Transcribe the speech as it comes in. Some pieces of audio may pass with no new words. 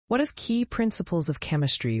What if key principles of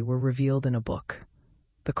chemistry were revealed in a book?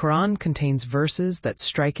 The Quran contains verses that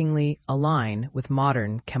strikingly align with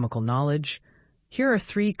modern chemical knowledge. Here are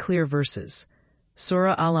 3 clear verses.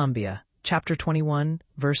 Surah Al-Anbiya, chapter 21,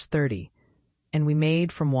 verse 30. And we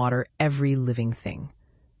made from water every living thing.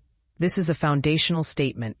 This is a foundational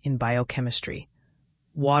statement in biochemistry.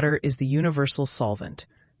 Water is the universal solvent,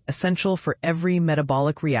 essential for every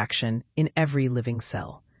metabolic reaction in every living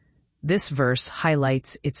cell. This verse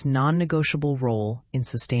highlights its non-negotiable role in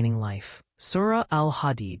sustaining life. Surah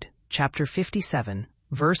Al-Hadid, chapter 57,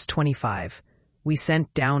 verse 25. We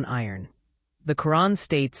sent down iron. The Quran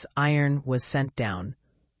states iron was sent down.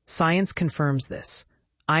 Science confirms this.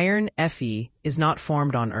 Iron, Fe, is not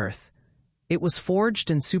formed on Earth. It was forged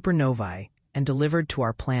in supernovae and delivered to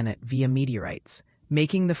our planet via meteorites,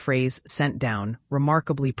 making the phrase sent down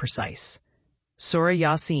remarkably precise. Surah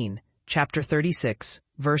Ya-Sin, chapter 36,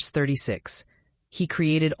 verse 36. He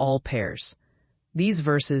created all pairs. These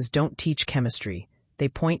verses don't teach chemistry. They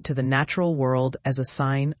point to the natural world as a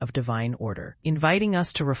sign of divine order, inviting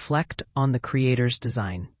us to reflect on the Creator's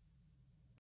design.